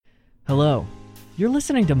Hello. You're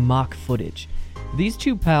listening to Mock Footage. These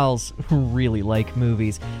two pals really like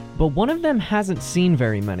movies, but one of them hasn't seen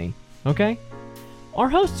very many, okay? Our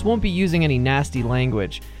hosts won't be using any nasty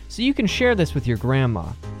language, so you can share this with your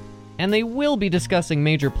grandma. And they will be discussing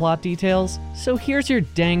major plot details, so here's your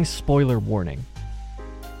dang spoiler warning.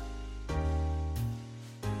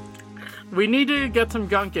 We need to get some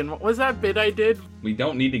gunkin'. What was that bit I did? We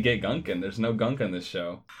don't need to get gunkin'. There's no gunk on this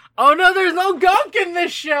show. Oh no, there's no gunk in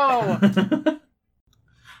this show!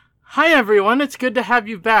 Hi everyone, it's good to have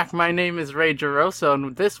you back. My name is Ray Geroso,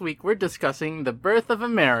 and this week we're discussing The Birth of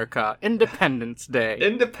America, Independence Day.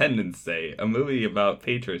 Independence Day, a movie about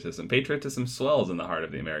patriotism. Patriotism swells in the heart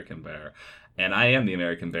of the American bear. And I am the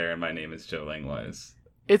American bear, and my name is Joe Langwise.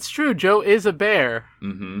 It's true, Joe is a bear.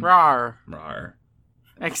 Mm-hmm. Rawr. Rawr.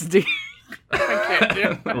 XD. I can't do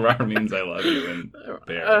it. Rawr means I love you, and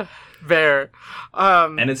bear. Bear.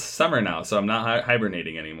 And it's summer now, so I'm not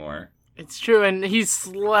hibernating anymore. It's true, and he's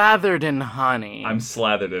slathered in honey. I'm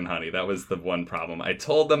slathered in honey. That was the one problem. I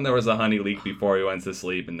told them there was a honey leak before we went to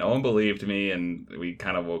sleep, and no one believed me, and we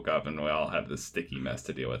kind of woke up, and we all have this sticky mess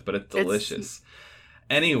to deal with. But it's delicious.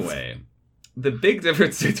 Anyway, the big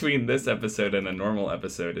difference between this episode and a normal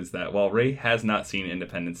episode is that while Ray has not seen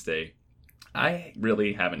Independence Day, I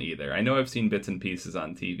really haven't either. I know I've seen bits and pieces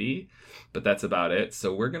on TV, but that's about it.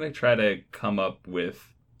 So we're going to try to come up with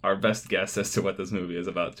our best guess as to what this movie is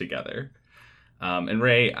about together. And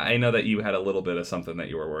Ray, I know that you had a little bit of something that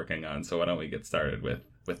you were working on, so why don't we get started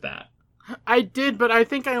with that? I did, but I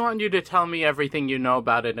think I want you to tell me everything you know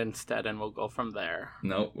about it instead, and we'll go from there.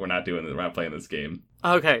 No, we're not doing it. We're not playing this game.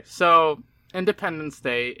 Okay, so Independence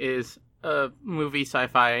Day is a movie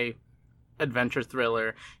sci-fi adventure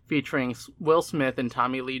thriller featuring Will Smith and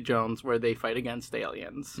Tommy Lee Jones where they fight against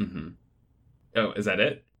aliens. Mm-hmm. Oh, is that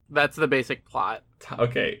it? That's the basic plot.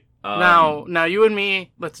 Okay. Now you and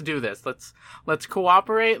me, let's do this. Let's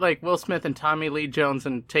cooperate like Will Smith and Tommy Lee Jones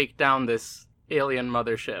and take down this alien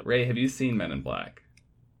mothership. Ray, have you seen Men in Black?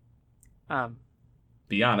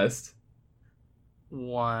 Be honest.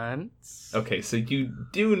 Once. Okay, so you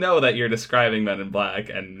do know that you're describing Men in Black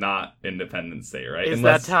and not Independence Day, right? Is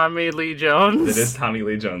that Tommy Lee Jones? It is Tommy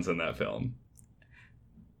Lee Jones in that film.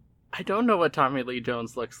 I don't know what Tommy Lee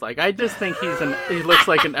Jones looks like. I just think he looks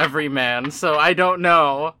like an everyman, so I don't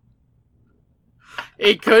know.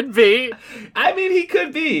 It could be. I mean, he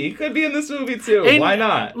could be. He could be in this movie, too. Why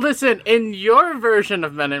not? Listen, in your version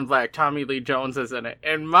of Men in Black, Tommy Lee Jones is in it.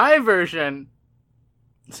 In my version,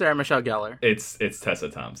 Sarah Michelle Gellar. It's Tessa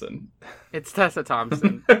Thompson. It's Tessa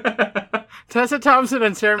Thompson. Tessa Thompson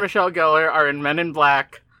and Sarah Michelle Gellar are in Men in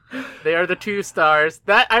Black. They are the two stars.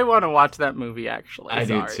 I want to watch that movie, actually. I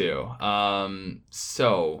do, too.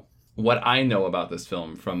 So, what I know about this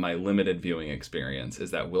film from my limited viewing experience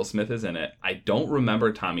is that Will Smith is in it. I don't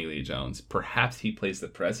remember Tommy Lee Jones. Perhaps he plays the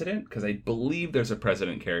president, because I believe there's a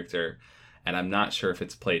president character, and I'm not sure if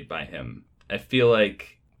it's played by him. I feel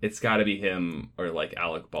like it's got to be him or, like,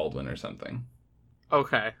 Alec Baldwin or something.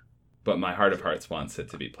 Okay. But my heart of hearts wants it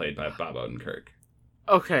to be played by Bob Odenkirk.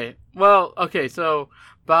 Okay. Well, so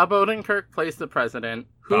Bob Odenkirk plays the president.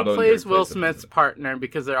 Who plays Will Smith's partner?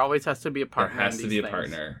 Because there always has to be a partner. There has to be a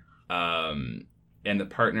partner. And the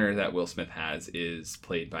partner that Will Smith has is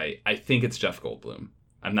played by, I think it's Jeff Goldblum.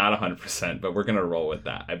 I'm not 100%, but we're going to roll with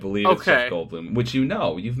that. I believe it's Jeff Goldblum, which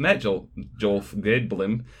you've met Joel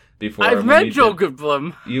Goldblum before. I've met Joel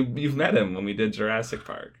Goldblum. You've met him when we did Jurassic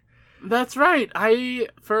Park. That's right. I,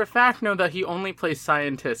 for a fact, know that he only plays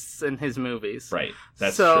scientists in his movies. Right.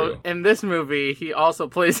 That's true. So, in this movie, he also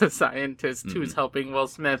plays a scientist who's helping Will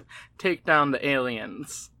Smith take down the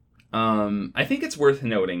aliens. I think it's worth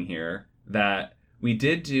noting here that we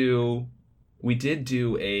did do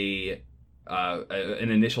an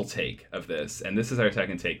initial take of this, and this is our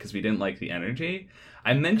second take because we didn't like the energy.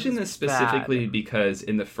 I mentioned this specifically because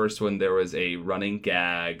in the first one there was a running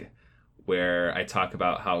gag where I talk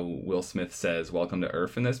about how Will Smith says "Welcome to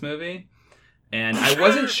Earth" in this movie, and I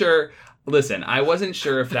wasn't sure. Listen, I wasn't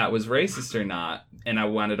sure if that was racist or not, and I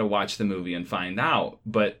wanted to watch the movie and find out,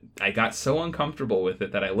 but I got so uncomfortable with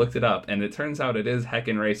it that I looked it up, and it turns out it is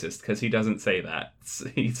heckin' racist, because he doesn't say that.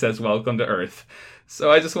 He says, "Welcome to Earth."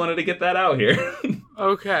 So I just wanted to get that out here.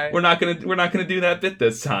 Okay. We're not gonna do that bit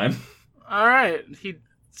this time. Alright.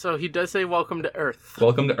 So he does say "Welcome to Earth."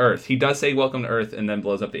 Welcome to Earth. He does say "Welcome to Earth" and then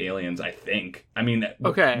blows up the aliens, I think. I mean,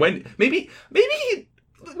 okay. Maybe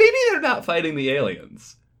they're not fighting the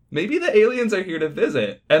aliens. Maybe the aliens are here to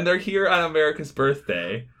visit, and they're here on America's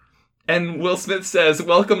birthday, and Will Smith says,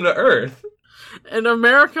 "Welcome to Earth." And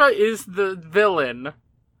America is the villain.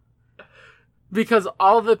 Because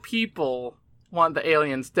all the people want the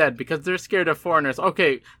aliens dead because they're scared of foreigners.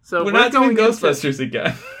 Okay, so we're not doing going Ghostbusters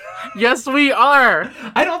again. Yes, we are.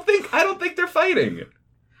 I don't think they're fighting.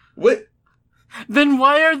 What? Then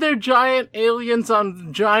why are there giant aliens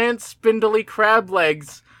on giant spindly crab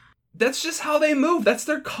legs? That's just how they move. That's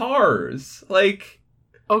their cars. Like,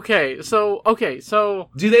 Okay, so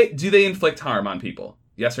do they inflict harm on people?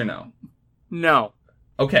 Yes or no? no.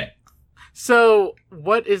 Okay. So,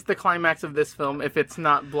 what is the climax of this film if it's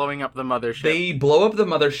not blowing up the mothership? They blow up the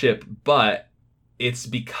mothership, but it's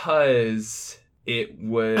because it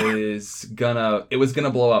was gonna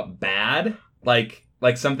blow up bad. Like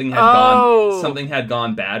something had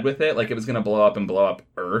gone bad with it. Like it was gonna blow up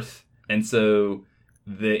Earth. And so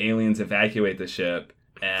the aliens evacuate the ship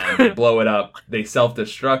and they blow it up. They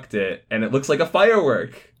self-destruct it, and it looks like a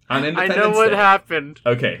firework on Independence Day. I know what happened.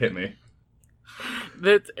 Okay, hit me.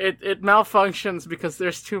 It malfunctions because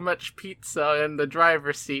there's too much pizza in the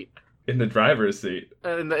driver's seat. In the driver's seat?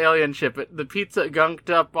 In the alien ship. The pizza gunked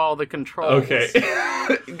up all the controls. Okay.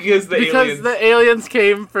 because the aliens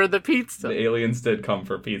came for the pizza. The aliens did come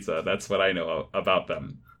for pizza. That's what I know about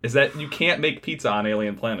them. Is that you can't make pizza on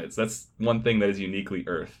alien planets. That's one thing that is uniquely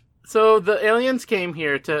Earth. So the aliens came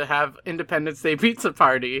here to have Independence Day pizza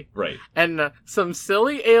party. Right. And some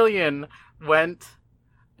silly alien went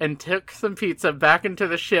and took some pizza back into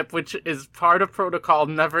the ship, which is part of protocol.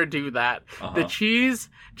 Never do that. Uh-huh. The cheese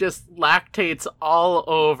just lactates all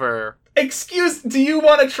over. Do you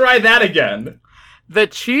want to try that again? The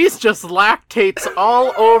cheese just lactates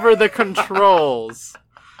all over the controls.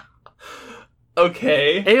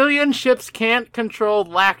 Okay. Alien ships can't control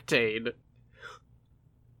lactate.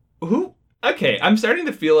 Who? Okay, I'm starting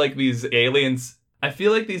to feel like these aliens... I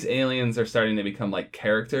feel like these aliens are starting to become like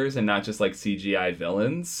characters and not just like CGI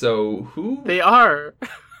villains. So who? They are.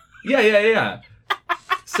 Yeah.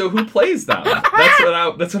 So who plays them? That's what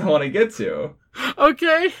I want to get to.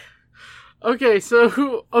 Okay, so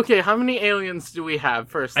who... Okay, how many aliens do we have,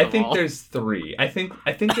 first of all? I think there's 3. I think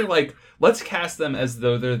they're like... Let's cast them as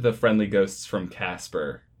though they're the friendly ghosts from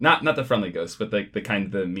Casper. Not the friendly ghosts, but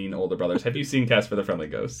the mean older brothers. Have you seen Casper the Friendly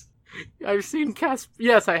Ghost? I've seen Casper.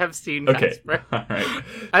 Yes, I have seen Okay. Casper. All right.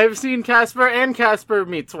 I have seen Casper and Casper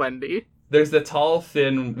Meets Wendy. There's the tall,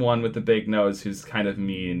 thin one with the big nose who's kind of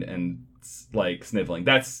mean and like sniveling.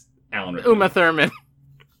 That's Alan Rickman. Uma Thurman.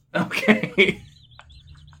 Okay.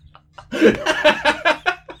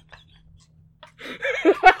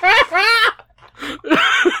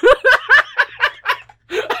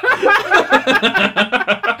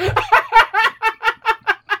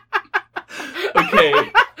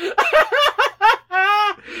 Okay.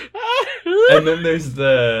 And then there's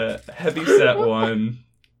the heavyset one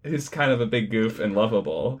who's kind of a big goof and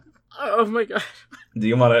lovable. Oh my god. Do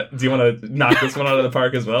you want to knock this one out of the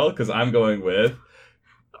park as well? Because I'm going with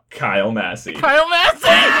Kyle Massey. Kyle Massey!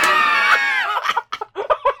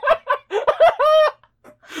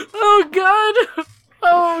 Oh god!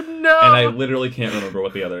 Oh no! And I literally can't remember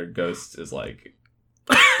what the other ghost is like.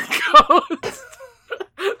 Ghosts?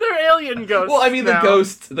 They're alien ghosts. Well, I mean now.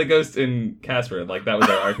 the ghost in Casper, like that was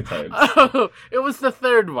our archetype. Oh, it was the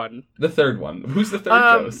third one. The third one. Who's the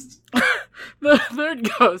third ghost? The third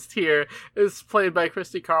ghost here is played by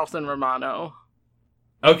Christy Carlson Romano.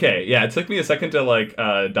 Okay, yeah, it took me a second to like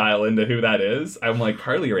dial into who that is. I'm like,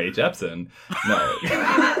 Carly Rae Jepsen. No.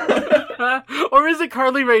 Or is it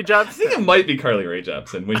Carly Rae Jepsen? I think it might be Carly Rae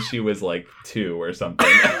Jepsen when she was like 2 or something.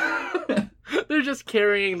 They're just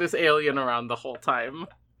carrying this alien around the whole time.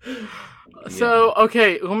 Yeah. So,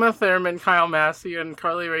 okay, Uma Thurman, Kyle Massey, and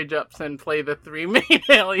Carly Rae Jepsen play the 3 main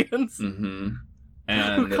aliens and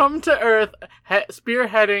who come to Earth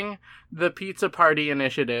spearheading the Pizza Party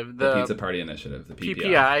Initiative. The Pizza Party Initiative, the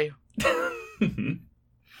PPI.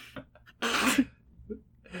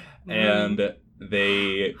 And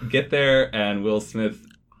they get there, and Will Smith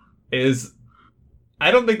is... I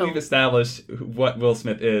don't think we've established what Will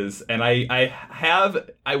Smith is, and I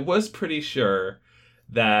was pretty sure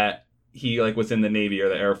that he like was in the Navy or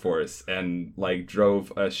the Air Force and like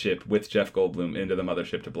drove a ship with Jeff Goldblum into the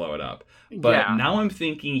mothership to blow it up. But now I'm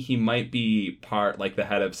thinking he might be part like the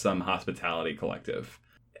head of some hospitality collective,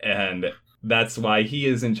 and that's why he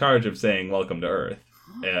is in charge of saying "Welcome to Earth,"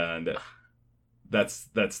 and that's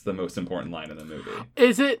the most important line in the movie.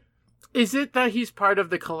 Is it that he's part of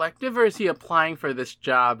the collective, or is he applying for this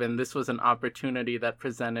job and this was an opportunity that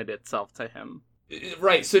presented itself to him?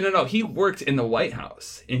 Right, so no, he worked in the White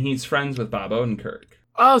House, and he's friends with Bob Odenkirk.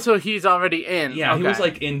 Oh, so he's already in. Yeah, okay. He was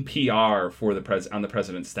like in PR for on the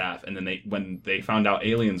president's staff, and then when they found out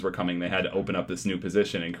aliens were coming, they had to open up this new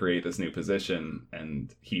position and create this new position,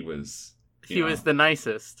 and he was He was the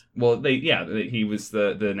nicest. Well, he was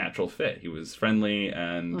the natural fit. He was friendly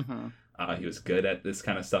and Mm-hmm. he was good at this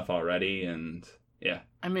kind of stuff already. And yeah,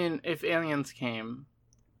 I mean, if aliens came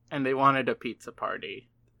and they wanted a pizza party,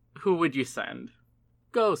 who would you send?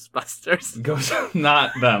 Ghostbusters.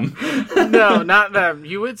 not them. No, not them.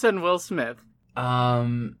 You would send Will Smith.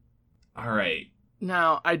 All right.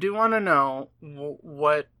 Now, I do want to know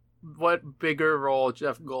what bigger role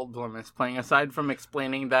Jeff Goldblum is playing, aside from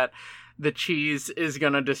explaining that the cheese is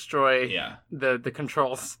going to destroy the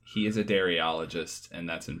controls. He is a dairyologist, and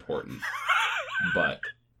that's important. But,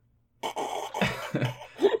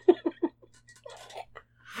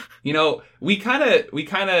 we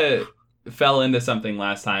kind of fell into something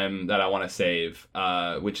last time that I want to save,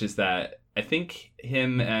 which is that I think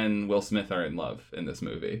him and Will Smith are in love in this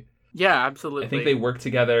movie. Yeah, absolutely. I think they worked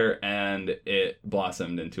together, and it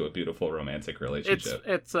blossomed into a beautiful romantic relationship.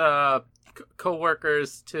 It's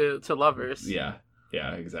co-workers to lovers. Yeah,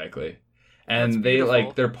 exactly. And That's they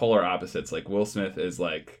beautiful. they're polar opposites. Like Will Smith is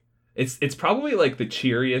like it's probably like the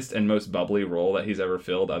cheeriest and most bubbly role that he's ever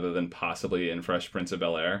filled, other than possibly in Fresh Prince of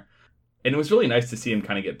Bel-Air. And it was really nice to see him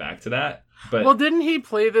kind of get back to that. But well, didn't he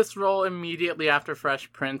play this role immediately after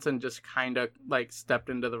Fresh Prince and just kind of like stepped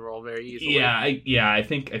into the role very easily? Yeah, I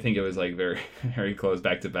think it was like very very close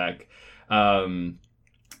back to back.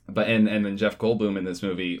 But and then Jeff Goldblum in this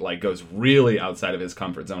movie like goes really outside of his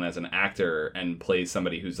comfort zone as an actor and plays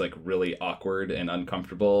somebody who's like really awkward and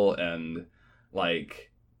uncomfortable and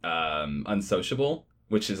like unsociable,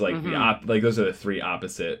 which is like those are the three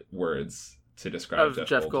opposite words to describe of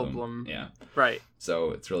Jeff Goldblum. Yeah. Right.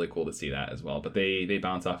 So it's really cool to see that as well. But they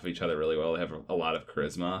bounce off of each other really well. They have a lot of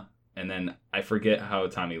charisma. And then I forget how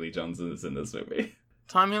Tommy Lee Jones is in this movie.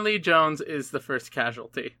 Tommy Lee Jones is the first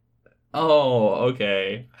casualty. Oh,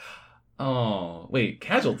 okay. Oh, wait,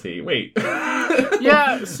 Casualty. Wait.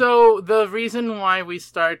 Yeah, so the reason why we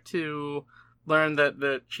start to learn that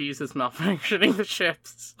the cheese is malfunctioning the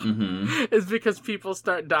ships is because people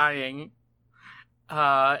start dying.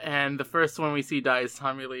 And the first one we see die is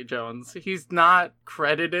Tommy Lee Jones. He's not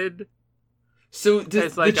credited. So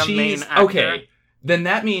as like the a main cheese, actor. okay. Then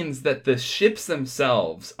that means that the ships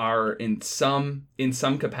themselves are in some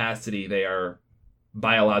capacity they are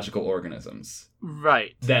biological organisms.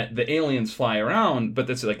 Right. That the aliens fly around, but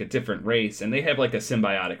this is like a different race and they have like a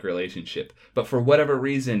symbiotic relationship. But for whatever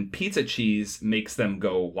reason, pizza cheese makes them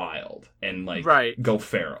go wild and like go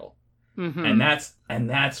feral. Mm-hmm. And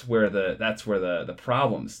that's where the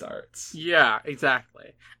problem starts. Yeah,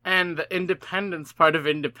 exactly. And the Independence part of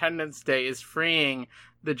Independence Day is freeing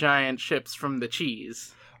the giant ships from the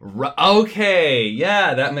cheese. Okay,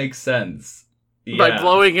 yeah, that makes sense. By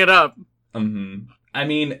blowing it up. Mm-hmm. I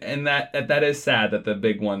mean, and that is sad that the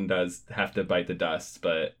big one does have to bite the dust,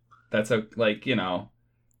 but that's they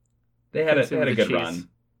had a good cheese. run.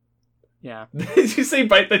 Yeah. Did you say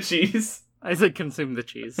bite the cheese? I said consume the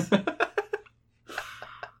cheese.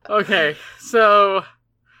 Okay, so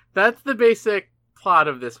that's the basic plot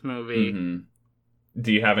of this movie. Mm-hmm.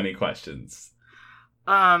 Do you have any questions?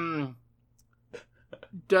 Are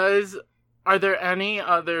there any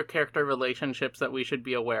other character relationships that we should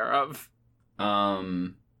be aware of?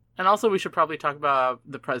 And also we should probably talk about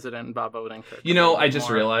the president and Bob Odenkirk. I just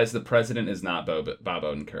realized the president is not Bob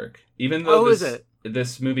Odenkirk. Even though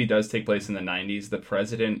this movie does take place in the 90s, the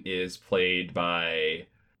president is played by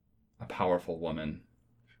a powerful woman.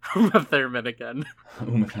 Uma Thurman again.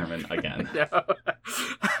 Uma Thurman again.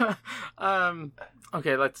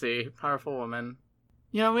 Okay, let's see. Powerful woman.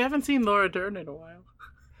 We haven't seen Laura Dern in a while.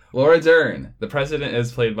 Laura Dern. The president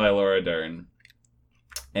is played by Laura Dern.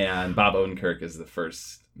 And Bob Odenkirk is the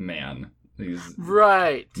first man. He's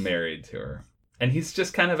married to her. And he's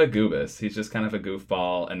just kind of a goobus. He's just kind of a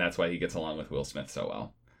goofball, and that's why he gets along with Will Smith so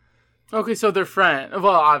well. Okay, so they're friends. Well,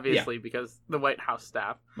 obviously, because the White House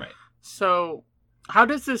staff. Right. So, how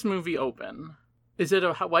does this movie open? Is it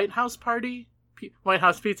a White House party? White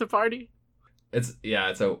House pizza party?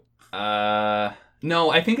 No,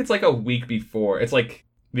 I think it's like a week before. It's like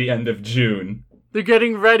the end of June. They're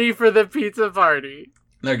getting ready for the pizza party.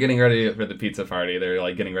 They're getting ready for the pizza party. They're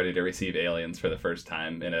like getting ready to receive aliens for the first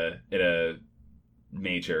time in a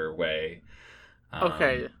major way.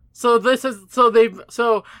 Okay. So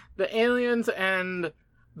the aliens and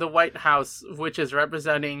the White House, which is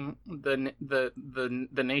representing the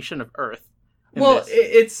nation of Earth. Well,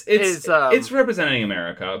 it's representing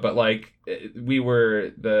America, but like we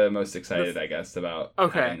were the most excited, I guess, about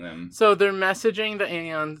having them. So they're messaging the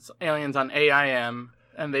aliens on AIM,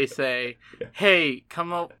 and they say, "Hey,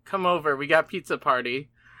 come over. We got pizza party."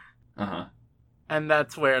 Uh-huh. And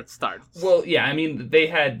that's where it starts. Well, yeah, I mean, they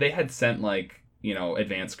had sent like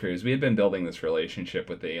advanced crews. We had been building this relationship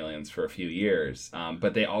with the aliens for a few years,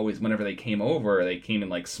 but they always, whenever they came over, they came in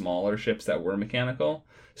like smaller ships that were mechanical.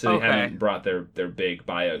 So they haven't brought their big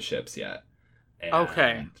bio ships yet.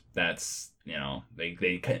 And that's,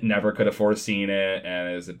 they never could have foreseen it, and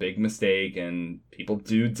it was a big mistake, and people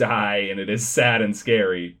do die, and it is sad and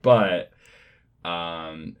scary, but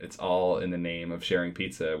it's all in the name of sharing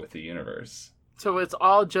pizza with the universe. So it's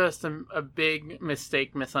all just a big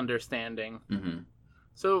misunderstanding. Mm-hmm.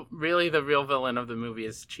 So really the real villain of the movie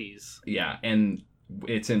is cheese. Yeah, and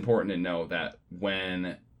it's important to know that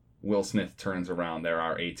when Will Smith turns around, there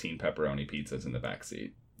are 18 pepperoni pizzas in the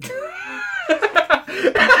backseat.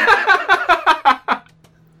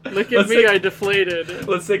 Look at me, I deflated.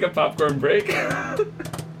 Let's take a popcorn break.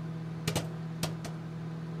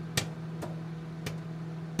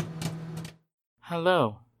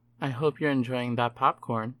 Hello. I hope you're enjoying that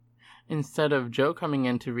popcorn. Instead of Joe coming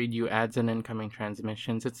in to read you ads and incoming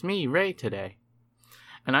transmissions, it's me, Ray, today.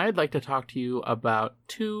 And I'd like to talk to you about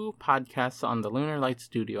 2 podcasts on the Lunar Light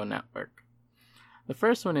Studio Network. The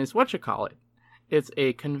first one is Whatchacallit. It's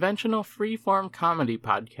a conventional free-form comedy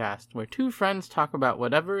podcast where 2 friends talk about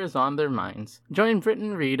whatever is on their minds. Join Britt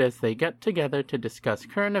and Reed as they get together to discuss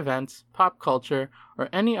current events, pop culture, or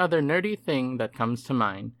any other nerdy thing that comes to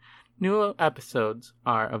mind. New episodes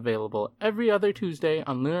are available every other Tuesday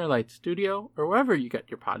on Lunar Light Studio or wherever you get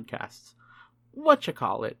your podcasts.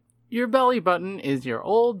 Whatchacallit. Your belly button is your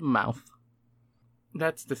old mouth.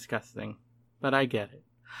 That's disgusting, but I get it.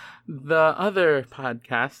 The other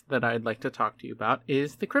podcast that I'd like to talk to you about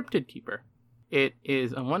is The Cryptid Keeper. It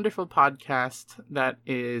is a wonderful podcast that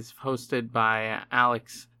is hosted by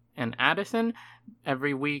Alex and Addison.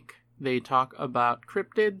 Every week they talk about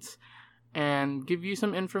cryptids and give you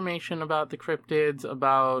some information about the cryptids,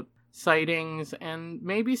 about sightings, and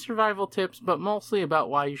maybe survival tips, but mostly about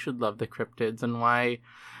why you should love the cryptids and why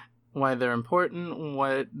they're important,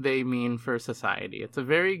 what they mean for society. It's a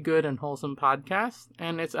very good and wholesome podcast,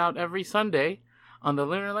 and it's out every Sunday on the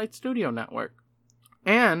Lunar Light Studio Network.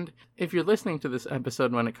 And if you're listening to this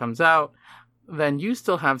episode when it comes out, then you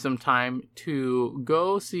still have some time to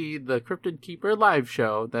go see the Cryptid Keeper live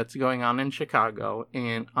show that's going on in Chicago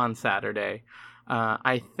on Saturday.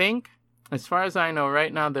 I think, as far as I know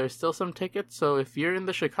right now, there's still some tickets, so if you're in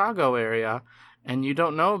the Chicago area and you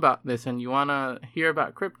don't know about this and you want to hear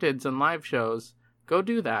about cryptids and live shows, go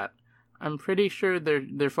do that. I'm pretty sure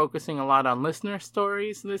they're focusing a lot on listener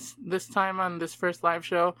stories this time on this first live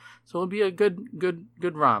show, so it'll be a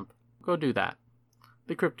good romp. Go do that.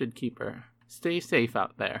 The Cryptid Keeper. Stay safe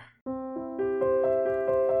out there.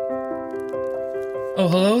 Oh,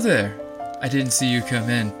 hello there. I didn't see you come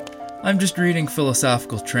in. I'm just reading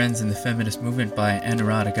Philosophical Trends in the Feminist Movement by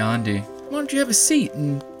Anuradha Gandhi. Why don't you have a seat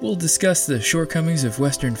and we'll discuss the shortcomings of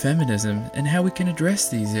Western feminism and how we can address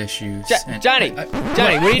these issues. Johnny, what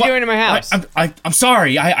are you doing in my house? I'm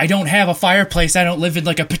sorry. I don't have a fireplace. I don't live in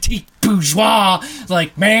like a petite bourgeois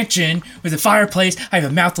like mansion with a fireplace. I have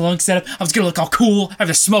a mouth-to-lung setup. I was gonna look all cool. I have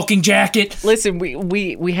a smoking jacket. Listen,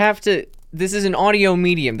 we have to. This is an audio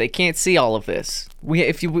medium. They can't see all of this.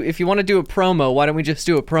 If you want to do a promo, why don't we just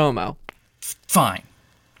do a promo? Fine.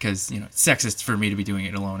 Because, it's sexist for me to be doing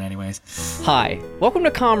it alone anyways. Hi, welcome to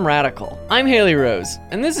Comradical. I'm Haley Rose,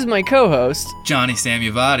 and this is my co-host, Johnny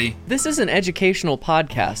Samuavati. This is an educational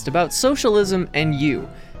podcast about socialism and you.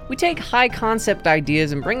 We take high-concept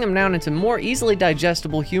ideas and bring them down into more easily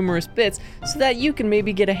digestible, humorous bits so that you can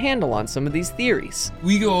maybe get a handle on some of these theories.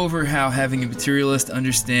 We go over how having a materialist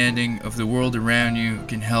understanding of the world around you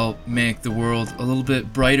can help make the world a little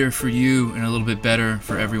bit brighter for you and a little bit better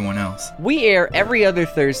for everyone else. We air every other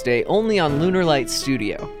Thursday only on Lunar Light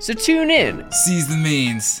Studio, so tune in. Seize the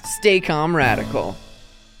means. Stay Comradical.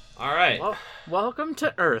 All right. Well, welcome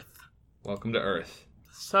to Earth. Welcome to Earth.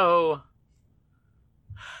 So,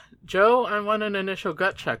 Joe, I want an initial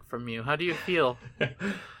gut check from you. How do you feel?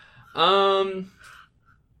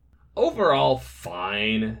 Overall,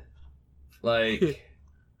 fine. Like,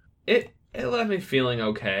 it left me feeling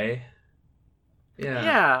okay.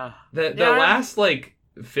 Yeah. The last,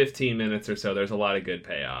 15 minutes or so, there's a lot of good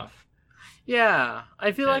payoff. Yeah.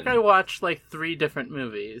 I feel like I watched, 3 different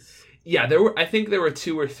movies. Yeah, I think there were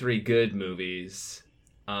 2 or 3 good movies,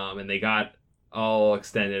 and they got all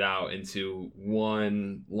extended out into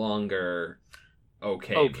one longer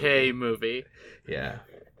okay movie. Yeah.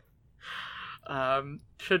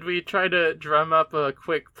 Should we try to drum up a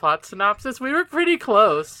quick plot synopsis? We were pretty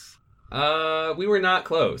close. We were not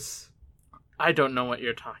close. I don't know what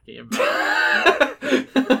you're talking about.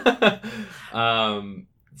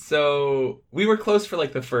 So we were close for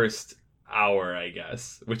the first hour, I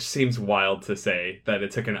guess, which seems wild to say that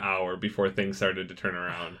it took an hour before things started to turn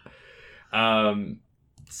around.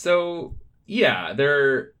 So yeah,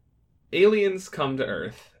 aliens come to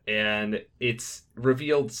Earth, and it's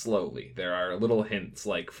revealed slowly. There are little hints,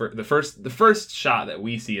 like for the first shot that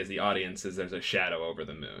we see as the audience is there's a shadow over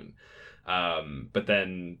the moon. But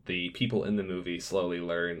then the people in the movie slowly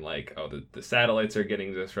learn, like, oh, the satellites are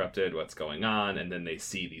getting disrupted, what's going on, and then they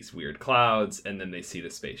see these weird clouds, and then they see the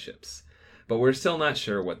spaceships. But we're still not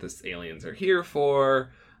sure what the aliens are here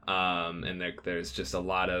for, and there's just a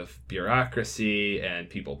lot of bureaucracy and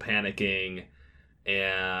people panicking,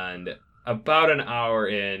 and about an hour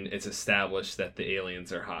in, it's established that the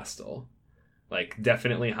aliens are hostile. Like,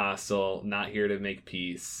 definitely hostile, not here to make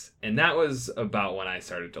peace. And that was about when I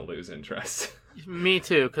started to lose interest. Me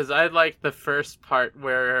too, because I liked the first part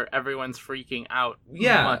where everyone's freaking out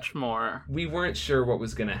much more. We weren't sure what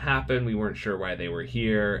was going to happen. We weren't sure why they were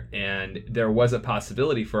here. And there was a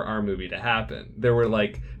possibility for our movie to happen. There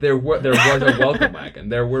was a welcome wagon.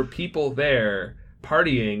 There were people there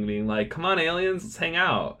partying, being like, come on, aliens, let's hang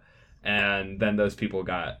out. And then those people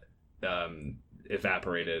got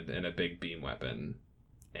evaporated in a big beam weapon,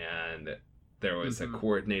 and there was a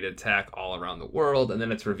coordinated attack all around the world. And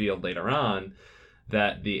then it's revealed later on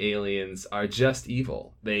that the aliens are just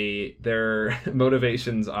evil. Their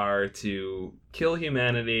motivations are to kill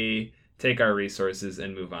humanity, take our resources,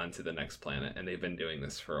 and move on to the next planet, and they've been doing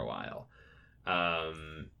this for a while.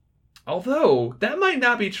 Although that might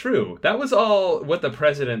not be true. That was all what the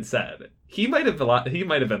president said. He might have been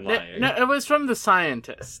lying. No, it was from the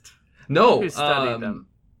scientist. No, who studied them.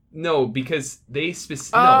 No, because they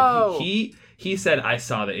he said, I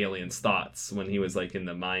saw the aliens' thoughts when he was like in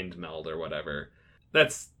the mind meld or whatever.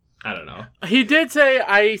 That's, I don't know. He did say,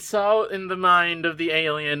 I saw in the mind of the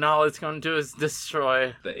alien, all it's going to do is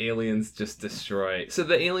destroy. The aliens just destroy. So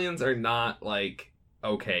the aliens are not like,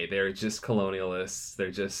 okay, they're just colonialists,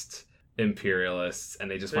 they're just imperialists,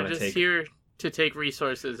 and they just want to take... here to take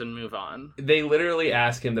resources and move on. They literally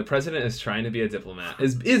ask him, the president is trying to be a diplomat,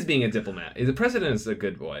 is being a diplomat. The president is a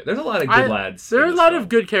good boy. There's a lot of good lads. There are a lot of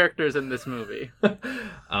good characters in this movie.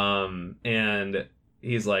 And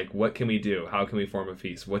he's like, what can we do? How can we form a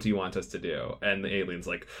peace? What do you want us to do? And the alien's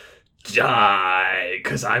like, die,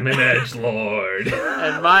 because I'm an edgelord.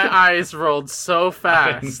 And my eyes rolled so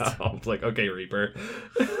fast. I know. It's like, okay, Reaper.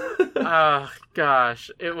 Oh, gosh.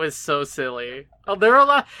 It was so silly. There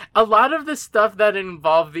were a lot of the stuff that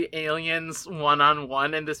involved the aliens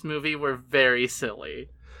one-on-one in this movie were very silly.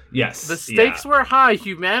 Yes. The stakes were high.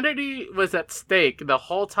 Humanity was at stake the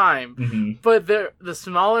whole time. Mm-hmm. But the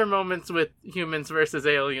smaller moments with humans versus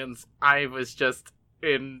aliens, I was just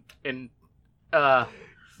in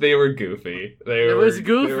They were goofy. It was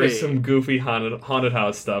goofy. There was some goofy haunted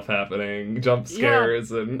house stuff happening, jump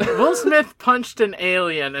scares, and Will Smith punched an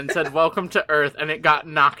alien and said, "Welcome to Earth," and it got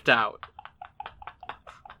knocked out.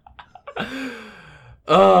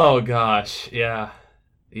 Oh gosh, yeah,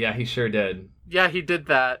 he sure did. Yeah, he did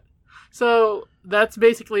that. So that's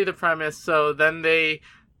basically the premise. So then they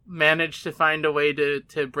managed to find a way to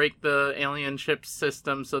break the alien ship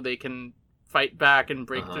system so they can fight back and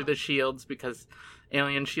break through the shields, because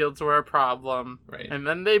alien shields were a problem. Right. And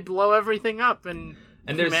then they blow everything up, and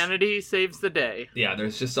humanity saves the day. Yeah,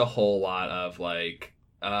 there's just a whole lot of like,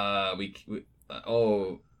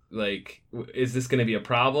 is this going to be a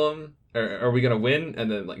problem? Or are we going to win?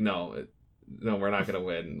 And then like, no, we're not going to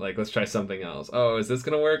win. Like, let's try something else. Oh, is this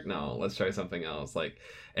going to work? No, let's try something else. Like,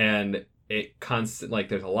 and it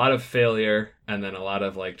there's a lot of failure and then a lot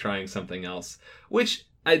of like trying something else, which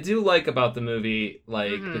I do like about the movie.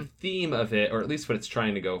 Like, the theme of it, or at least what it's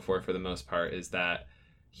trying to go for the most part, is that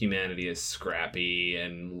humanity is scrappy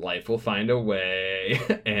and life will find a way.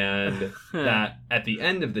 And that at the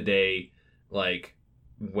end of the day, like,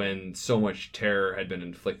 when so much terror had been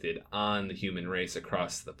inflicted on the human race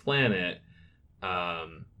across the planet,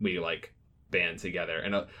 we like band together.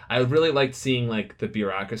 And I really liked seeing like the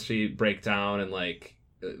bureaucracy break down, and like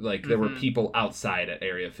there were people outside at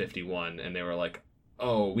Area 51, and they were like,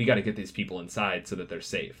 oh, we got to get these people inside so that they're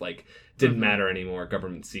safe. Like, didn't matter anymore,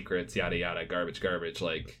 government secrets, yada yada, garbage.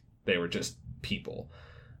 Like, they were just people,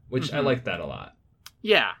 which I liked that a lot.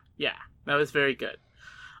 Yeah, that was very good.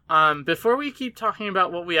 Before we keep talking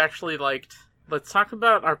about what we actually liked, let's talk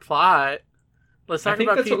about our plot. Let's talk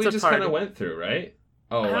about Pizza Party. I think that's what we just kind of went through, right?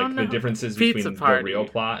 Oh, like the differences between the real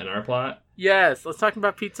plot and our plot? Yes, let's talk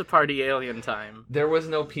about Pizza Party Alien Time. There was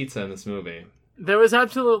no pizza in this movie. There was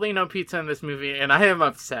absolutely no pizza in this movie, and I am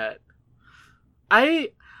upset.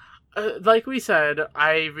 Like we said,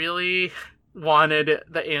 I really wanted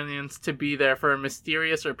the aliens to be there for a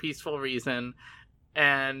mysterious or peaceful reason,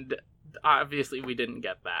 and obviously we didn't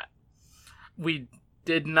get that. We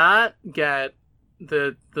did not get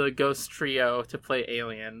the Ghost Trio to play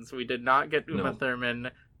aliens. We did not get Uma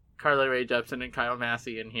Thurman, Carly Rae Jepsen, and Kyle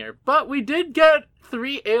Massey in here. But we did get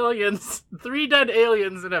 3 dead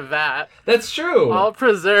aliens in a vat. That's true. All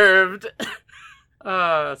preserved.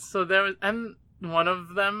 So there was, and one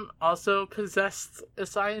of them also possessed a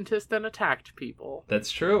scientist and attacked people.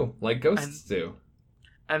 That's true, like ghosts do.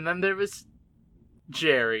 And then there was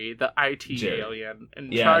Jerry, the IT alien,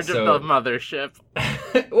 in charge of the mothership.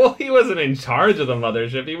 Well, he wasn't in charge of the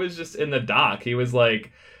mothership. He was just in the dock. He was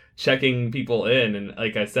like checking people in, and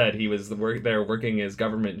like I said, he was there working his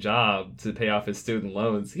government job to pay off his student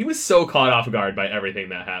loans. He was so caught off guard by everything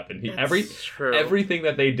that happened. Everything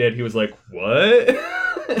that they did, he was like, "What?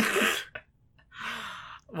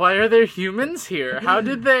 Why are there humans here? How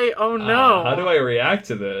did they? Oh no! How do I react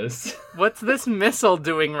to this? What's this missile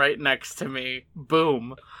doing right next to me?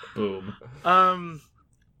 Boom, boom."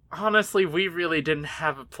 Honestly, we really didn't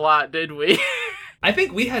have a plot, did we? I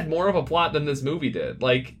think we had more of a plot than this movie did.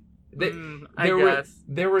 Like,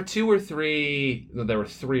 there were 3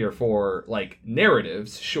 or 4 like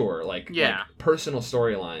narratives, sure, like personal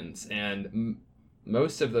storylines, and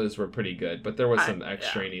most of those were pretty good. But there was some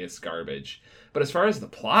extraneous garbage. But as far as the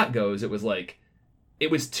plot goes, it was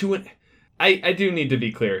too. I do need to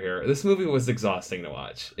be clear here. This movie was exhausting to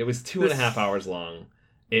watch. It was 2.5 hours long.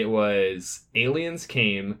 It was aliens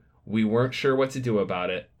came. We weren't sure what to do about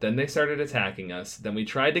it. Then they started attacking us. Then we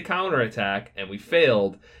tried to counterattack, and we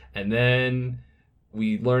failed. And then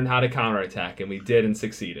we learned how to counterattack, and we did and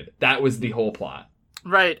succeeded. That was the whole plot.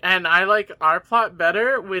 Right, and I like our plot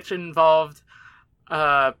better, which involved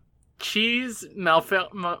cheese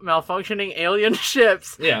malfunctioning alien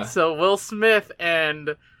ships. Yeah. So Will Smith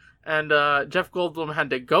and Jeff Goldblum had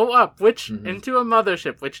to go up into a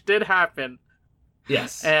mothership, which did happen.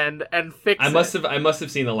 Yes. And fix I must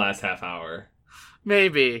have seen the last half hour.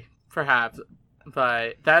 Maybe, perhaps.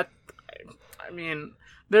 But that, I mean,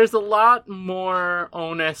 there's a lot more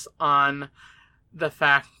onus on the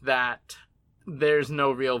fact that there's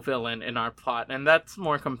no real villain in our plot, and that's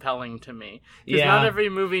more compelling to me. Because not every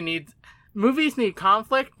movie movies need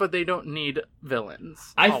conflict, but they don't need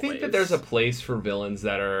villains. I think that there's a place for villains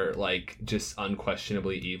that are like just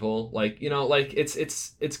unquestionably evil. Like, you know, like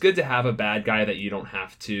it's good to have a bad guy that you don't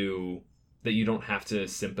have to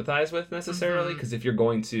sympathize with necessarily, because if you're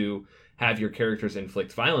going to have your characters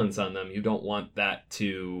inflict violence on them, you don't want that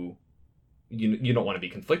to you don't want to be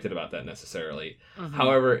conflicted about that necessarily.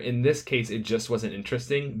 However, in this case, it just wasn't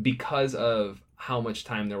interesting because of how much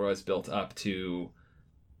time there was built up to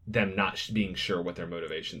them not being sure what their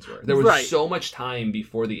motivations were. There was so much time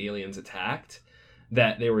before the aliens attacked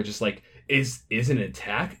that they were just like, is an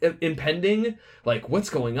attack impending? Like, what's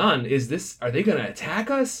going on? Are they going to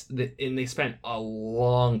attack us? And they spent a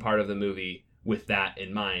long part of the movie with that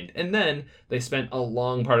in mind. And then they spent a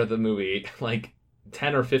long part of the movie, like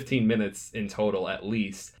 10 or 15 minutes in total at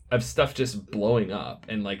least, of stuff just blowing up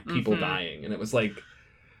and like people dying. And it was like,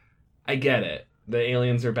 I get it. The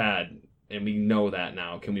aliens are bad. And we know that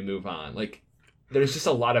now. Can we move on? Like, there's just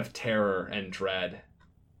a lot of terror and dread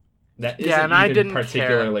that isn't even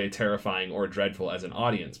particularly terrifying or dreadful as an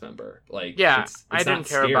audience member. Like, it's I didn't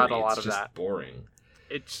care scary. about a lot of that. It's just boring.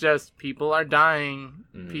 It's just people are dying.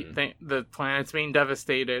 The planet's being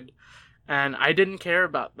devastated, and I didn't care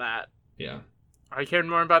about that. Yeah, I cared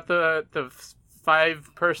more about the 5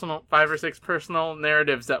 or 6 personal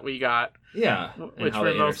narratives that we got. Yeah, which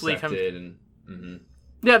were mostly and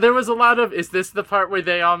yeah, there was a lot of, is this the part where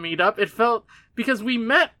they all meet up? It felt, because we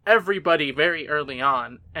met everybody very early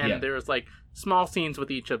on, and there was like small scenes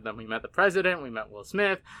with each of them. We met the president, we met Will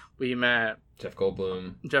Smith, we met Jeff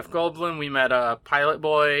Goldblum, we met Pilot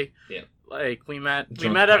Boy. Yeah. Like, we met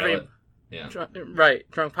Pilot.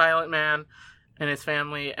 Drunk Pilot Man and his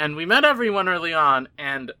family, and we met everyone early on,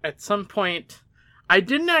 and at some point, I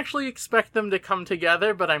didn't actually expect them to come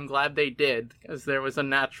together, but I'm glad they did, because there was a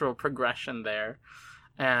natural progression there.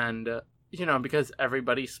 And, because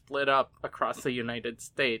everybody split up across the United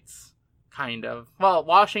States, kind of. Well,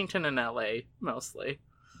 Washington and LA, mostly.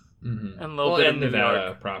 And a little bit of Nevada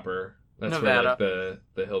York. Proper. That's Nevada. where, like,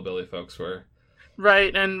 the hillbilly folks were.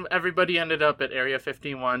 Right, and everybody ended up at Area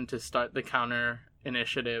 51 to start the counter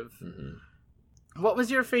initiative. What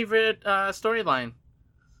was your favorite storyline?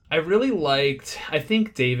 I really liked, I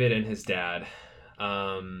think, David and his dad.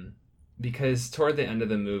 Because toward the end of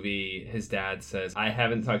the movie, his dad says, "I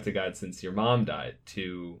haven't talked to God since your mom died,"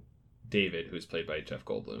 to David, who's played by Jeff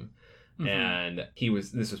Goldblum. And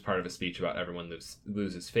this was part of a speech about everyone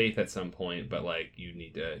loses faith at some point, but like, you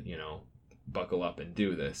need to, buckle up and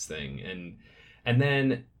do this thing. And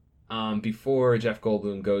then before Jeff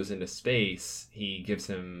Goldblum goes into space, he gives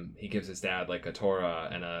his dad like a Torah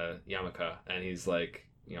and a yarmulke, and he's like,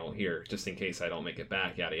 here, just in case I don't make it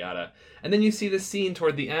back, yada yada. And then you see this scene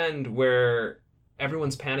toward the end where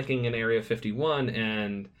everyone's panicking in Area 51,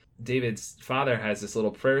 and David's father has this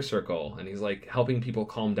little prayer circle, and he's like helping people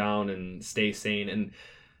calm down and stay sane. And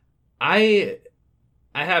I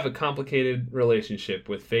have a complicated relationship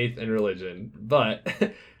with faith and religion, but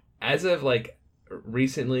as of like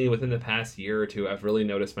recently, within the past year or two, I've really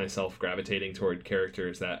noticed myself gravitating toward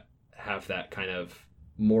characters that have that kind of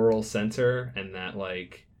moral center, and that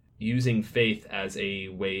like using faith as a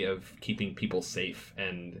way of keeping people safe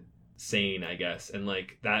and sane, I guess. And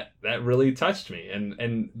like that really touched me.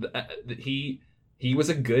 And he was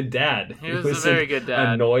a good dad. He was a very good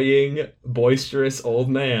dad. Annoying, boisterous old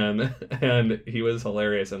man, and he was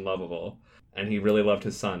hilarious and lovable. And he really loved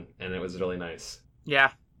his son, and it was really nice.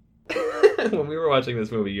 Yeah. When we were watching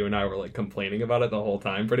this movie, you and I were like complaining about it the whole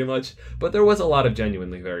time, pretty much. But there was a lot of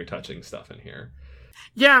genuinely very touching stuff in here.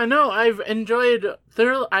 Yeah, no, I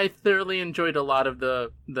thoroughly enjoyed a lot of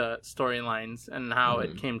the storylines and how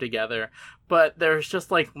it came together. But there's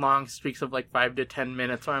just like long streaks of like 5 to 10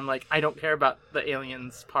 minutes where I'm like, I don't care about the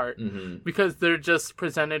aliens part, because they're just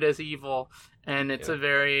presented as evil, and it's a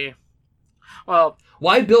very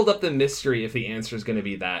Why build up the mystery if the answer is going to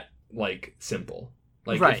be that like simple?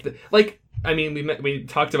 Like, right. I mean, we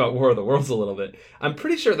talked about War of the Worlds a little bit. I'm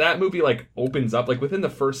pretty sure that movie like opens up like within the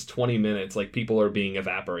first 20 minutes, like people are being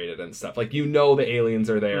evaporated and stuff. Like, the aliens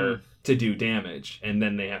are there to do damage, and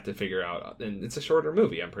then they have to figure out. And it's a shorter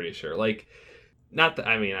movie, I'm pretty sure. Like, not that,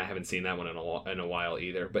 I mean, I haven't seen that one in a while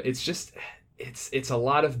either. But it's just it's a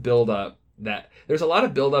lot of build up. There's a lot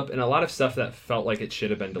of build up and a lot of stuff that felt like it should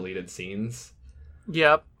have been deleted scenes.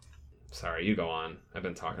 Yep. Sorry, you go on. I've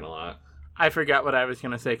been talking a lot. I forgot what I was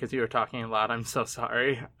going to say because you were talking a lot. I'm so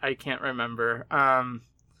sorry. I can't remember. I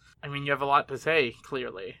mean, you have a lot to say,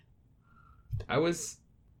 clearly. I was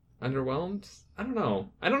underwhelmed. I don't know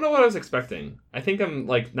what I was expecting. I think I'm,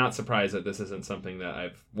 like, not surprised that this isn't something that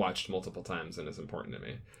I've watched multiple times and is important to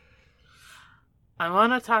me. I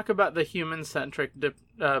want to talk about the human-centric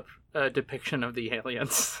depiction of the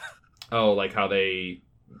aliens. Oh, like how they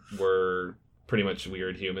were pretty much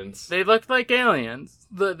weird humans. They looked like aliens.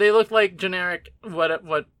 They looked like generic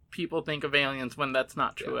what people think of aliens, when that's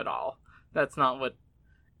not true at all. That's not what...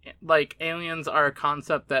 Like, aliens are a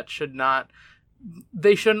concept that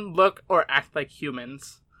they shouldn't look or act like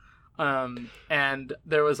humans. And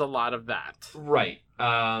there was a lot of that. Right.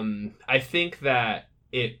 I think that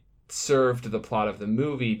it served the plot of the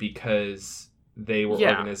movie because they were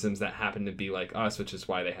organisms that happened to be like us, which is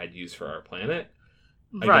why they had use for our planet.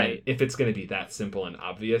 Again, right. If it's going to be that simple and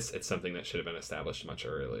obvious, it's something that should have been established much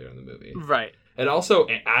earlier in the movie. Right. And also,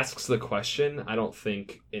 it asks the question, I don't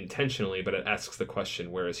think intentionally, but it asks the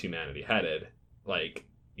question, where is humanity headed? Like,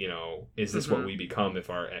 is this what we become if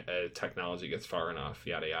our technology gets far enough?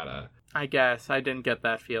 Yada, yada. I guess. I didn't get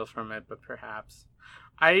that feel from it, but perhaps.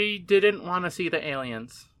 I didn't want to see the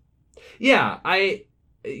aliens. Yeah, I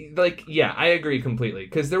agree completely.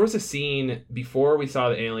 Because there was a scene before we saw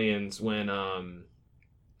the aliens when...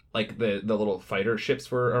 like the little fighter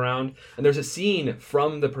ships were around, and there's a scene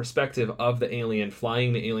from the perspective of the alien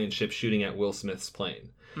flying the alien ship, shooting at Will Smith's plane.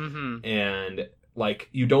 And like,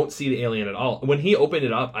 you don't see the alien at all. When he opened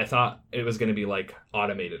it up, I thought it was going to be like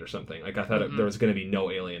automated or something. Like, I thought there was going to be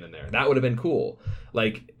no alien in there. That would have been cool.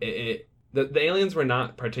 Like, the aliens were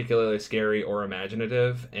not particularly scary or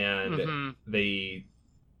imaginative, and they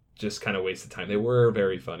just kind of wasted time. They were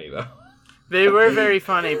very funny though. They were very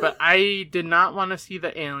funny, but I did not want to see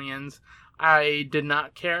the aliens. I did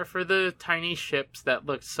not care for the tiny ships that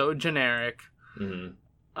looked so generic. It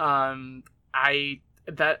would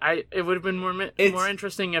have been more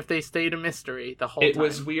interesting if they stayed a mystery the whole time.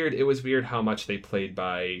 It was weird how much they played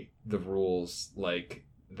by the rules, like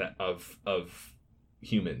that of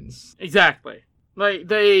humans. Exactly. Like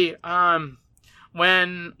they when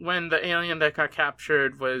the alien that got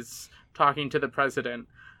captured was talking to the president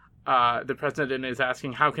is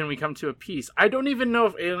asking, how can we come to a peace? I don't even know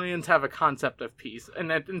if aliens have a concept of peace,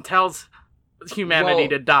 and it tells humanity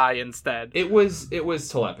to die instead. It was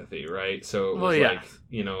telepathy, right? So it was like,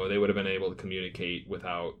 they would have been able to communicate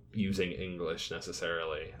without using English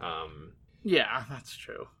necessarily. Yeah, that's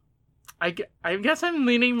true. I guess I'm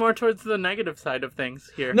leaning more towards the negative side of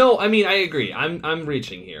things here. No, I mean, I agree. I'm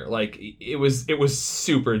reaching here. Like, it was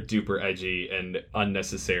super duper edgy and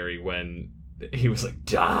unnecessary when he was like,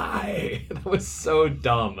 die. That was so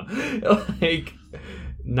dumb. Like,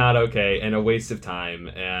 not okay, and a waste of time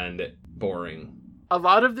and boring. A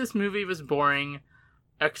lot of this movie was boring,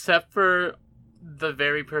 except for the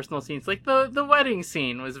very personal scenes. Like the wedding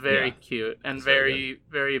scene was very cute and very,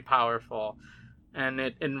 very powerful. And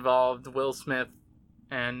it involved Will Smith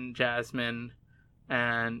and Jasmine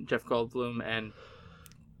and Jeff Goldblum and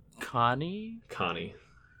Connie.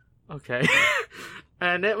 Okay.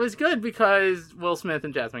 And it was good because Will Smith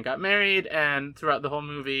and Jasmine got married, and throughout the whole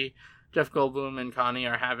movie, Jeff Goldblum and Connie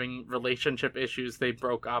are having relationship issues. They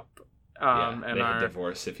broke up. And they had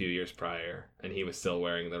divorced a few years prior, and he was still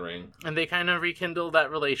wearing the ring. And they kind of rekindled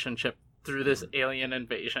that relationship through this alien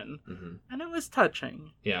invasion. Mm-hmm. And it was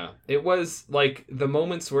touching. Yeah. It was, like, the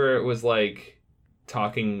moments where it was, like,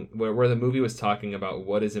 talking, where the movie was talking about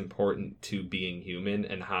what is important to being human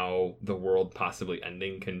and how the world possibly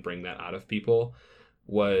ending can bring that out of people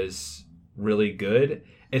was really good.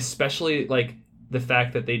 Especially, like, the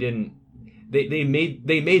fact that they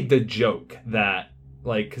made the joke that,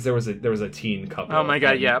 like, because there was a teen couple. Oh my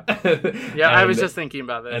god, yeah. Yeah, I was just thinking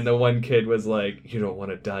about this. And the one kid was like, "You don't want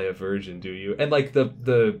to die a virgin, do you?" And, like,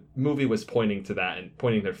 the movie was pointing to that and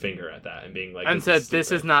pointing their finger at that and being like... And said,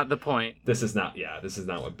 this is not the point. This is not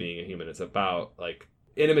what being a human is about. Like,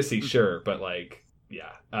 intimacy, sure, but, like,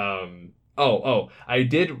 yeah. I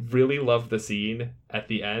did really love the scene at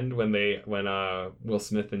the end when Will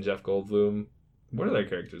Smith and Jeff Goldblum... What are their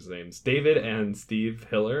characters' names? David and Steve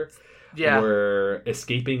Hiller... were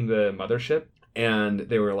escaping the mothership, and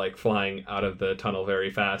they were, like, flying out of the tunnel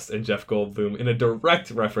very fast, and Jeff Goldblum, in a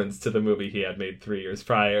direct reference to the movie he had made 3 years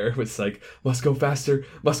prior, was like, must go faster.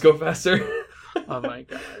 Oh my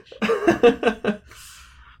gosh.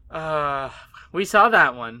 We saw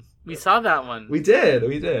that one. We did.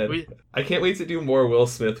 I can't wait to do more Will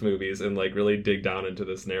Smith movies and, like, really dig down into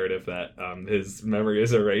this narrative that his memory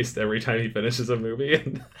is erased every time he finishes a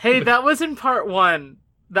movie. Hey, that was in part 1.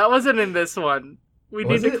 That wasn't in this one. We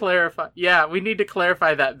need to clarify. Yeah, we need to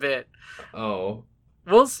clarify that bit. Oh.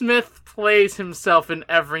 Will Smith plays himself in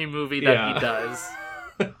every movie that he does.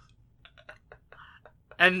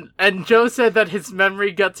 And Joe said that his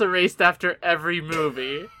memory gets erased after every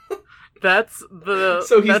movie.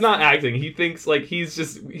 So he's not acting. He thinks, like, he's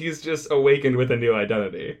just awakened with a new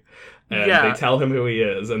identity. And they tell him who he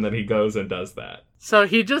is, and then he goes and does that. So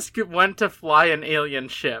he just went to fly an alien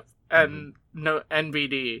ship. And no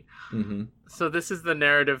NBD. Mm-hmm. So this is the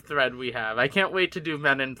narrative thread we have. I can't wait to do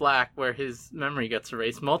Men in Black, where his memory gets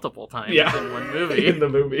erased multiple times in one movie. In the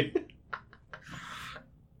movie.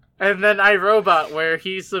 And then iRobot, where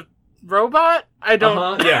he's a robot? I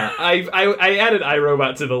don't... Yeah, I added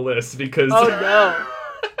iRobot to the list because... Oh, no.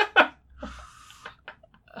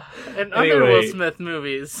 And other Will Smith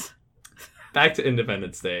movies. Back to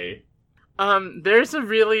Independence Day. There's a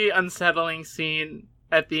really unsettling scene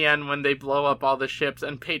at the end when they blow up all the ships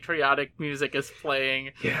and patriotic music is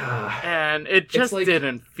playing. Yeah. And it just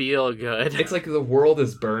didn't feel good. It's like the world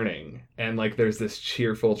is burning and, like, there's this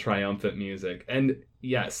cheerful, triumphant music. And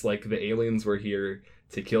yes, like, the aliens were here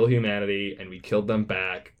to kill humanity and we killed them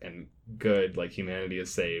back and good, like, humanity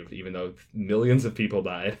is saved, even though millions of people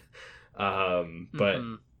died. But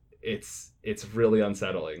it's really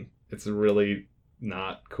unsettling. It's really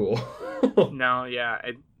not cool. No, yeah,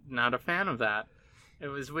 I'm not a fan of that. It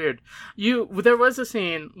was weird. There was a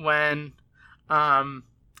scene when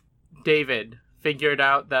David figured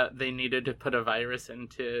out that they needed to put a virus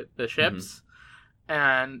into the ships,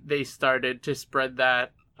 and they started to spread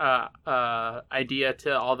that idea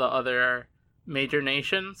to all the other major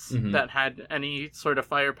nations that had any sort of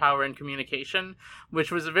firepower and communication,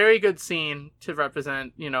 which was a very good scene to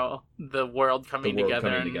represent, the world coming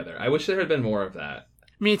together. I wish there had been more of that.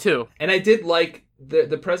 Me too. And I did like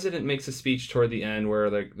the president makes a speech toward the end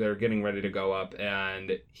where they're getting ready to go up,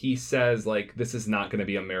 and he says, like, this is not going to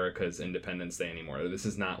be America's Independence Day anymore. This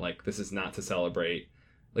is not to celebrate,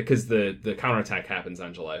 like, because the counterattack happens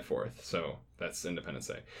on July 4th, so that's Independence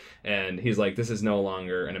Day. And he's like, this is no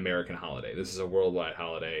longer an American holiday. This is a worldwide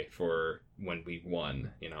holiday for when we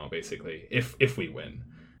won, basically, if we win.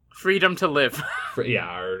 Freedom to live.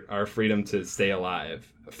 Our freedom to stay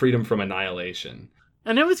alive. Freedom from annihilation.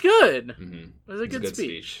 And it was good. Mm-hmm. It was a good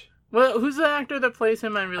speech. Well, who's the actor that plays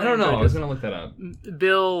him? I don't know. I was going to look that up.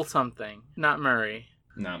 Bill something. Not Murray.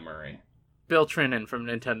 Bill Trinan from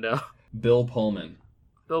Nintendo. Bill Pullman.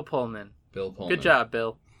 Good job,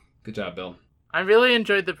 Bill. I really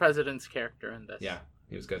enjoyed the president's character in this. Yeah,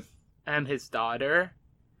 he was good. And his daughter.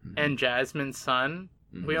 And Jasmine's son.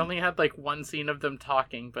 We only had, like, one scene of them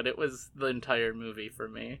talking, but it was the entire movie for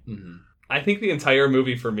me. I think the entire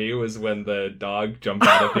movie for me was when the dog jumped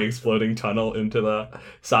out of the exploding tunnel into the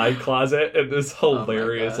side closet and this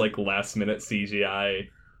hilarious, like, last-minute CGI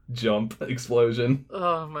jump explosion.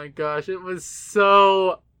 Oh my gosh, it was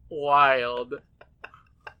so wild.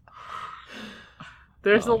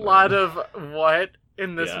 There's a lot of what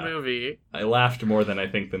in this movie. I laughed more than I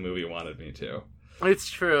think the movie wanted me to. It's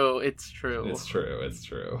true. It's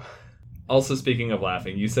true. Also, speaking of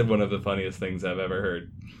laughing, you said one of the funniest things I've ever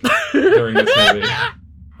heard during this movie.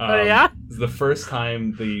 Oh, yeah? It's the first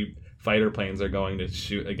time the fighter planes are going to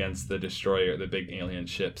shoot against the destroyer, the big alien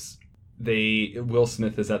ships. Will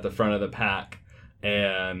Smith is at the front of the pack,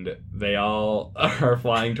 and they all are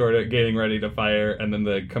flying toward it, getting ready to fire, and then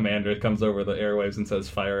the commander comes over the airwaves and says,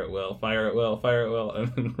 "Fire at will, fire at will, fire at will," and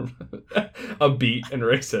then a beat, and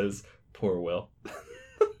Ray says, "Poor Will."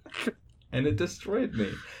 And it destroyed me.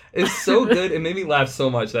 It's so good. It made me laugh so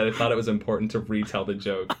much that I thought it was important to retell the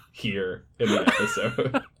joke here in the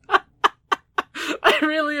episode. I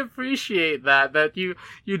really appreciate that you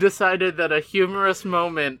decided that a humorous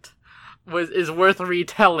moment is worth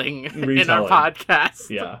retelling in our podcast.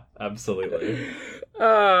 Yeah, absolutely.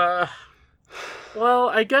 Well,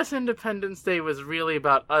 I guess Independence Day was really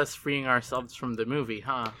about us freeing ourselves from the movie,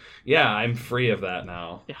 huh? Yeah, I'm free of that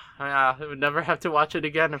now. Yeah, I would never have to watch it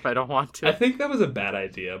again if I don't want to. I think that was a bad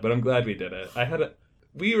idea, but I'm glad we did it.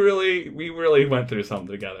 We really went through something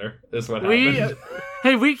together, is what happened.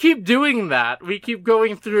 Hey, we keep doing that. We keep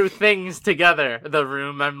going through things together. The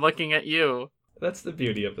Room, I'm looking at you. That's the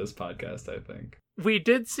beauty of this podcast, I think. We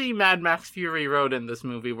did see Mad Max Fury Road in this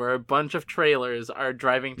movie, where a bunch of trailers are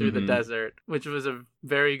driving through the desert, which was a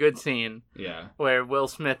very good scene. Yeah. Where Will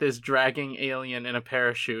Smith is dragging Alien in a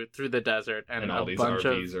parachute through the desert, and all these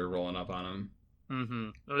RVs are rolling up on him. Mm-hmm.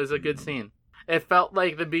 It was a good scene. It felt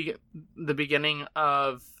like the beginning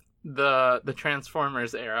of the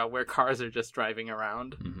Transformers era, where cars are just driving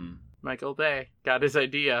around. Mm-hmm. Michael Bay got his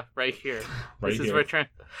idea right here. This is where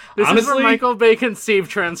Michael Bay conceived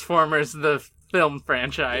Transformers, the film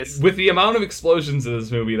franchise. With the amount of explosions in this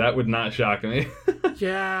movie, that would not shock me.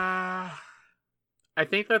 Yeah. I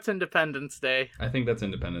think that's Independence Day. I don't think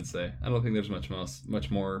there's much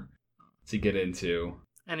more to get into.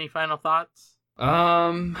 Any final thoughts?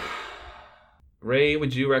 Ray,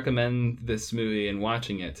 would you recommend this movie and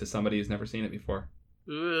watching it to somebody who's never seen it before?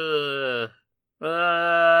 It's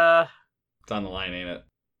on the line, ain't it?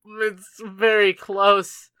 It's very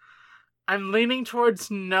close. I'm leaning towards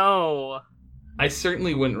no. I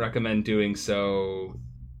certainly wouldn't recommend doing so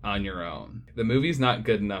on your own. The movie's not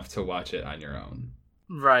good enough to watch it on your own.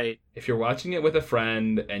 Right. If you're watching it with a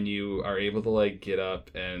friend and you are able to get up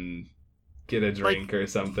and get a drink or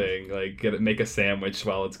something, make a sandwich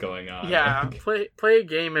while it's going on. Yeah, play a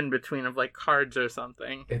game in between of cards or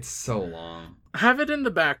something. It's so long. Have it in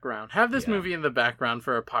the background. Have this movie in the background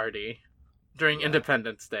for a party during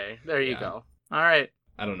Independence Day. There you go. All right.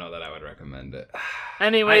 I don't know that I would recommend it.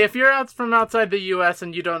 Anyway, if you're from outside the U.S.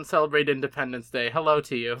 and you don't celebrate Independence Day, hello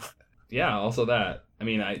to you. Yeah, also that. I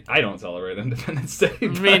mean, I don't celebrate Independence Day.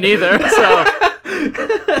 Me neither, so...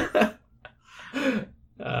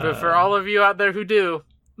 But for all of you out there who do,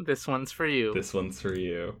 this one's for you.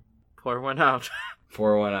 Pour one out.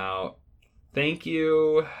 Pour one out. Thank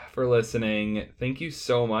you for listening. Thank you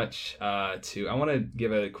so much. I want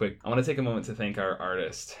to take a moment to thank our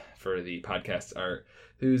artist for the podcast art,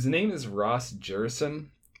 whose name is Ross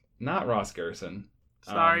Gerson, not Ross Gerson.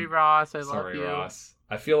 Sorry, Ross. I love you. Sorry, Ross.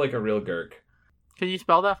 I feel like a real Gurk. Can you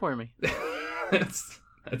spell that for me? That's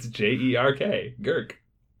Jerk. Gurk.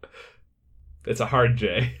 It's a hard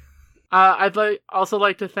J. I'd also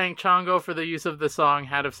like to thank Chongo for the use of the song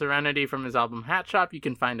Hat of Serenity from his album Hat Shop. You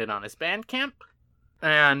can find it on his Bandcamp.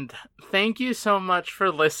 And thank you so much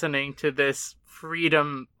for listening to this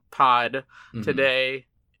Freedom Pod today,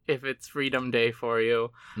 if it's Freedom Day for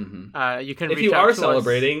you. Mm-hmm. You can. If reach you out are to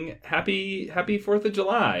celebrating, happy 4th of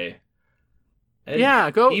July.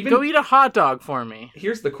 And go eat a hot dog for me.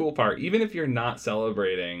 Here's the cool part. Even if you're not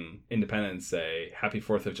celebrating Independence Day, happy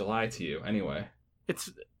 4th of July to you anyway. It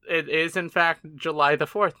is, in fact, July the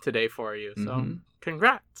 4th today for you, so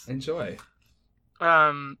congrats. Enjoy.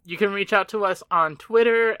 You can reach out to us on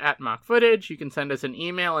Twitter at mockfootage. You can send us an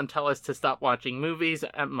email and tell us to stop watching movies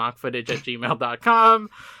at mockfootage@gmail.com.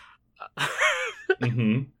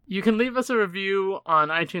 You can leave us a review on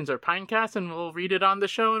iTunes or Pinecast, and we'll read it on the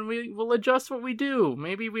show, and we will adjust what we do.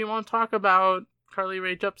 Maybe we won't talk about Carly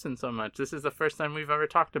Rae Jepsen so much. This is the first time we've ever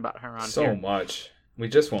talked about her on here. So much. We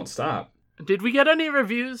just won't stop. Did we get any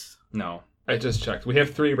reviews? No. I just checked. We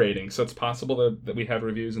have 3 ratings, so it's possible that we have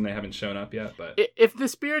reviews and they haven't shown up yet. But if the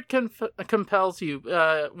spirit compels you,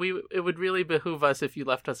 it would really behoove us if you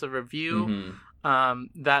left us a review.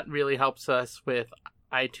 That really helps us with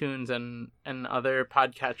iTunes and other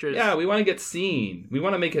podcatchers. Yeah, we want to get seen. We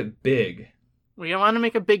want to make it big. We want to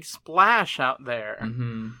make a big splash out there.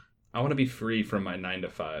 I want to be free from my 9 to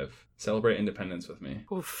 5. Celebrate independence with me.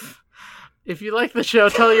 Oof. If you like the show,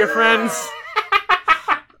 tell your friends.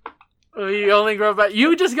 We only grow by...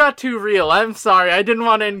 You just got too real. I'm sorry. I didn't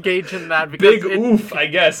want to engage in that. Big oof, I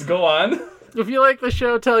guess. Go on. If you like the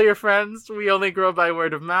show, tell your friends. We only grow by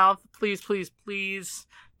word of mouth. Please, please, please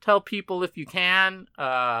tell people if you can.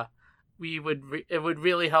 It would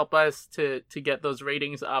really help us to get those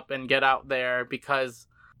ratings up and get out there because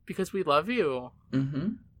we love you. Mm-hmm.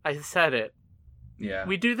 I said it. Yeah.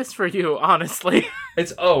 We do this for you, honestly.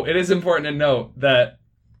 It is important to note that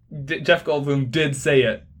Jeff Goldblum did say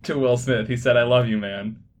it to Will Smith. He said, "I love you,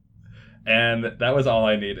 man." And that was all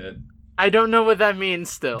I needed. I don't know what that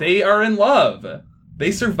means still. They are in love.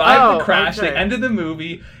 They survived the crash. Okay. They ended the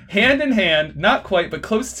movie hand in hand. Not quite, but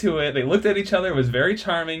close to it. They looked at each other. It was very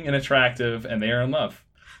charming and attractive, and they are in love.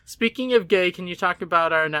 Speaking of gay, can you talk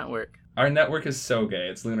about our network? Our network is so gay.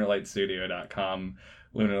 It's LunarLightStudio.com,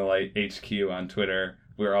 LunarLight HQ on Twitter.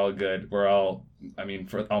 We're all good. We're all,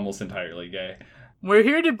 almost entirely gay. We're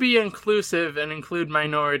here to be inclusive and include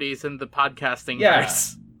minorities in the podcasting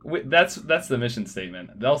verse. That's the mission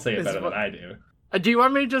statement. They'll say it better than I do. Do you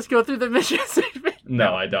want me to just go through the mission statement?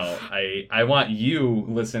 No, I don't. I want you,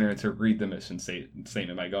 listener, to read the mission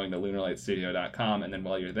statement by going to LunarLightStudio.com, and then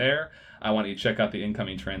while you're there, I want you to check out the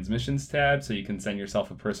incoming transmissions tab so you can send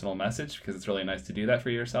yourself a personal message, because it's really nice to do that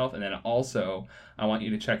for yourself. And then also, I want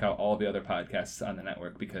you to check out all the other podcasts on the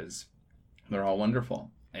network, because they're all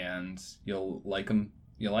wonderful. And you'll like them.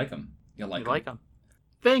 You'll like them. You'll like them.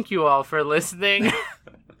 Thank you all for listening.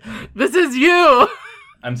 This is you!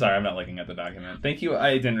 I'm sorry, I'm not looking at the document. Thank you.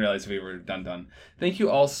 I didn't realize we were done. Thank you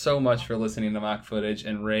all so much for listening to Mock Footage.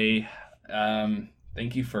 And Ray,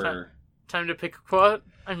 thank you for... Time to pick a quote?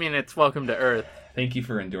 I mean, it's Welcome to Earth. Thank you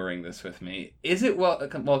for enduring this with me. Is it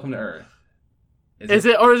Welcome to Earth? Is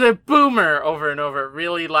it Boomer over and over,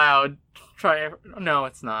 really loud? No,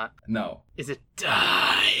 it's not. No. Is it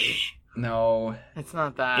Die? No. It's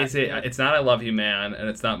not that. Is it? It's not I Love You, Man, and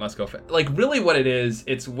it's not Must Go Like, really what it is,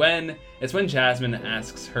 it's when Jasmine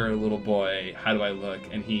asks her little boy, how do I look?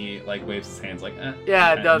 And he, waves his hands like, eh.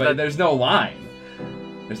 Yeah, okay. no, but there's no line.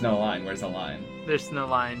 There's no line. Where's the line? There's no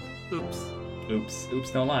line. Oops.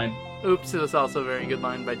 Oops, no line. Oops is also a very good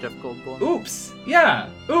line by Jeff Goldblum. Oops. Yeah.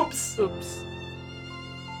 Oops. Oops.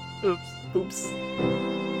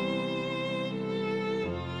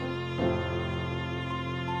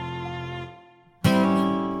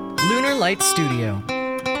 Lunar Light Studio.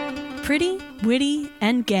 Pretty, witty,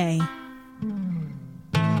 and gay.